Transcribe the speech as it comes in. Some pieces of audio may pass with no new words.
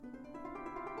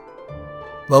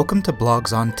Welcome to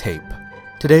Blogs on Tape.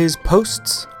 Today's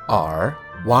posts are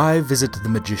Why Visit the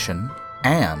Magician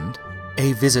and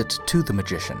A Visit to the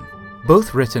Magician,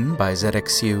 both written by Zedek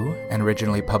Siu and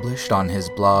originally published on his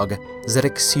blog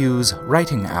Zedek Siu's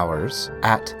Writing Hours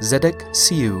at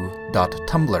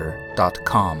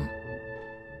zedeksiu.tumblr.com.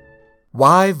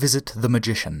 Why Visit the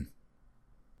Magician?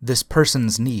 This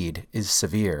person's need is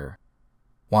severe.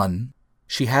 1.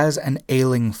 She has an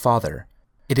ailing father.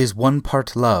 It is 1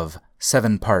 part love,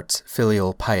 7 parts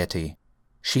filial piety.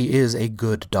 She is a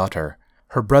good daughter.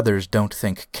 Her brothers don't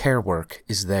think care work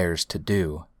is theirs to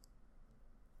do.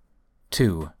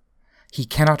 2. He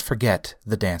cannot forget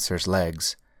the dancer's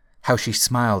legs, how she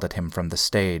smiled at him from the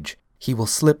stage. He will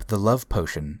slip the love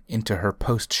potion into her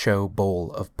post-show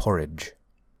bowl of porridge.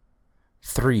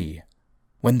 3.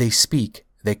 When they speak,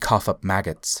 they cough up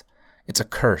maggots. It's a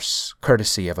curse,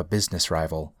 courtesy of a business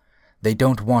rival. They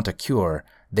don't want a cure,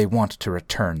 they want to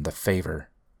return the favor.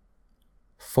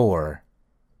 4.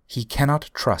 He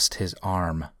cannot trust his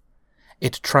arm.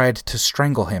 It tried to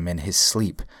strangle him in his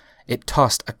sleep. It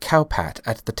tossed a cowpat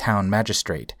at the town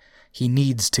magistrate. He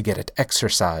needs to get it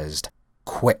exercised.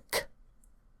 Quick.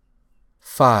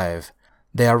 5.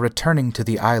 They are returning to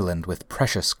the island with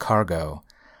precious cargo.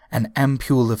 An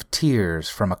ampule of tears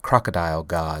from a crocodile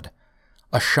god.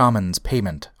 A shaman's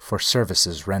payment for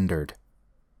services rendered.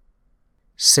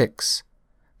 6.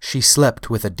 She slept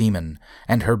with a demon,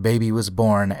 and her baby was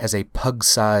born as a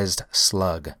pug-sized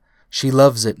slug. She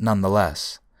loves it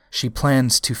nonetheless. She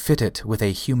plans to fit it with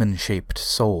a human-shaped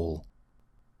soul.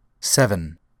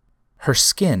 7. Her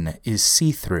skin is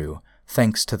see-through,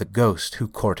 thanks to the ghost who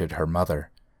courted her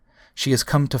mother. She has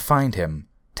come to find him,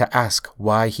 to ask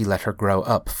why he let her grow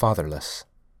up fatherless.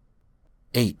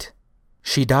 8.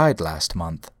 She died last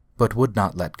month, but would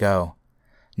not let go.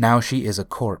 Now she is a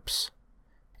corpse.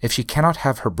 If she cannot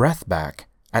have her breath back,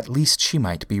 at least she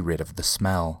might be rid of the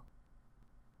smell.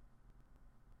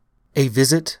 A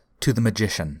Visit to the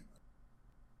Magician.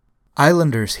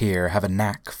 Islanders here have a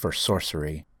knack for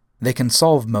sorcery. They can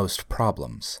solve most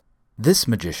problems. This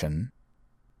magician,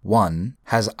 1.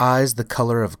 Has eyes the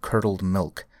color of curdled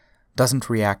milk, doesn't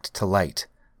react to light,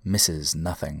 misses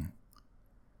nothing.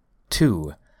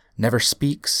 2. Never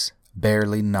speaks,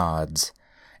 barely nods.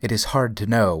 It is hard to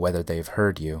know whether they've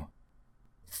heard you.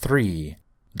 3.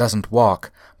 Doesn't walk,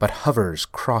 but hovers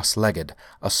cross-legged,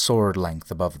 a sword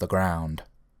length above the ground.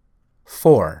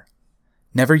 4.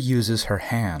 Never uses her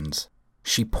hands.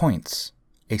 She points.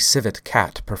 A civet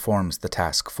cat performs the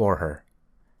task for her.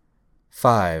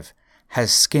 5.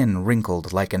 Has skin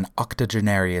wrinkled like an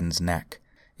octogenarian's neck.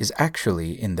 Is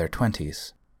actually in their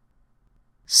 20s.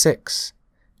 6.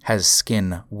 Has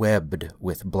skin webbed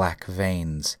with black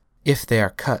veins. If they are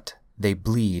cut, they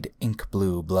bleed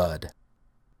ink-blue blood.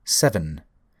 7.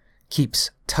 Keeps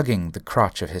tugging the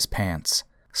crotch of his pants.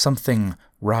 Something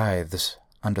writhes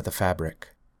under the fabric.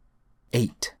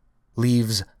 8.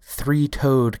 Leaves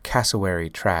 3-toed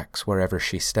cassowary tracks wherever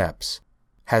she steps.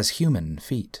 Has human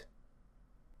feet.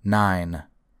 9.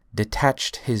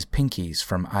 Detached his pinkies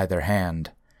from either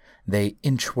hand. They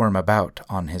inchworm about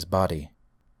on his body.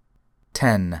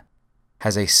 10.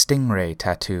 Has a stingray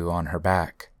tattoo on her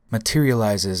back.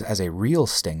 Materializes as a real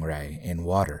stingray in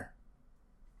water.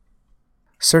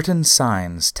 Certain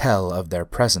signs tell of their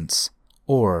presence,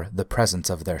 or the presence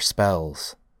of their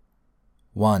spells.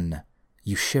 1.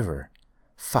 You shiver.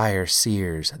 Fire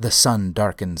sears, the sun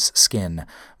darkens skin,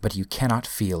 but you cannot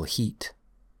feel heat.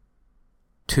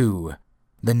 2.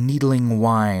 The needling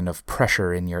whine of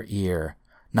pressure in your ear.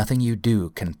 Nothing you do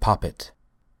can pop it.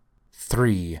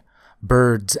 3.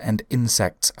 Birds and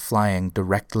insects flying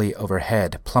directly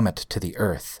overhead plummet to the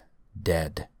earth,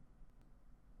 dead.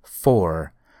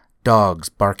 4. Dogs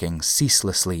barking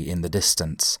ceaselessly in the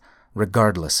distance,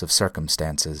 regardless of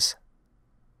circumstances.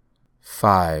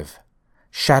 5.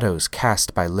 Shadows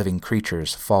cast by living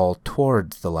creatures fall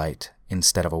towards the light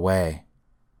instead of away.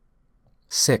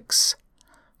 6.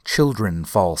 Children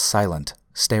fall silent,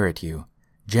 stare at you,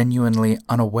 genuinely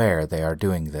unaware they are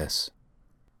doing this.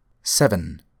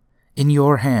 7. In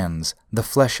your hands, the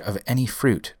flesh of any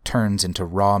fruit turns into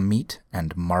raw meat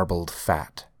and marbled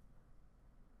fat.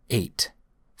 8.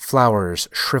 Flowers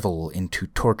shrivel into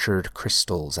tortured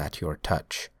crystals at your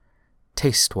touch.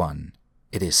 Taste one.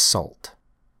 It is salt.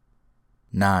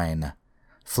 9.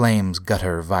 Flames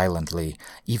gutter violently,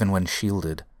 even when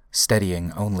shielded,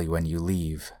 steadying only when you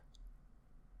leave.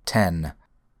 10.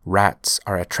 Rats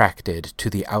are attracted to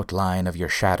the outline of your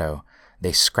shadow.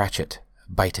 They scratch it,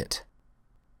 bite it.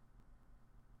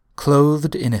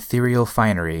 Clothed in ethereal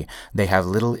finery, they have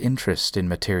little interest in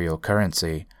material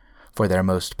currency. For their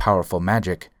most powerful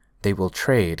magic, they will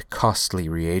trade costly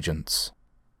reagents.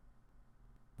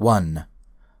 1.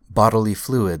 Bodily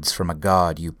fluids from a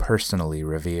god you personally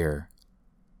revere.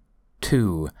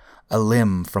 2. A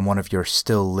limb from one of your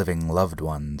still-living loved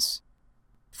ones.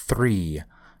 3.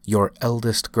 Your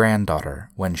eldest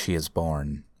granddaughter when she is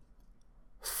born.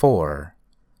 4.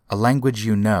 A language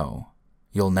you know,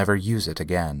 you'll never use it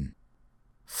again.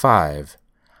 5.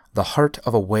 The heart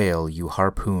of a whale you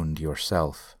harpooned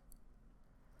yourself.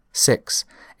 6.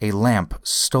 A lamp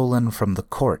stolen from the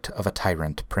court of a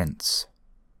tyrant prince.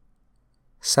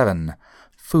 7.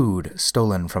 Food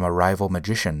stolen from a rival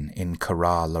magician in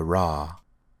Kara Lara.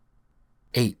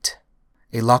 8.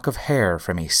 A lock of hair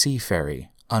from a sea fairy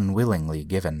unwillingly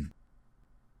given.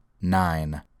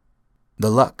 9. The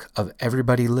luck of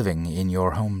everybody living in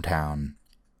your hometown.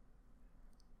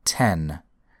 10.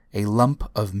 A lump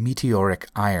of meteoric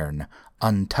iron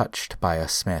untouched by a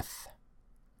smith.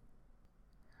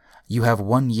 You have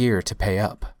 1 year to pay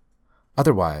up.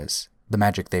 Otherwise, the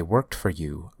magic they worked for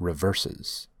you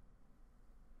reverses.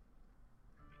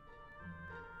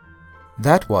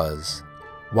 That was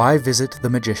Why Visit the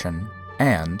Magician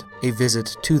and A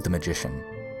Visit to the Magician,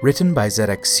 written by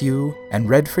Zedek Siu and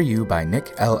read for you by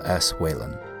Nick L.S.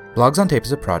 Whalen. Blogs on Tape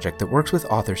is a project that works with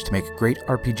authors to make great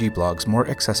RPG blogs more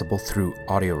accessible through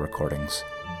audio recordings.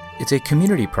 It's a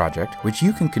community project which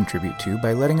you can contribute to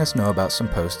by letting us know about some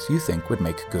posts you think would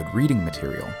make good reading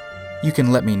material. You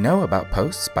can let me know about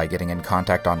posts by getting in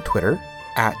contact on Twitter,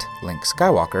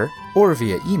 @LinkSkywalker, or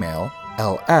via email,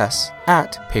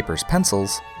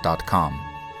 ls@paperspencils.com.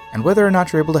 And whether or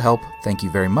not you're able to help, thank you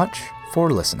very much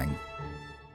for listening.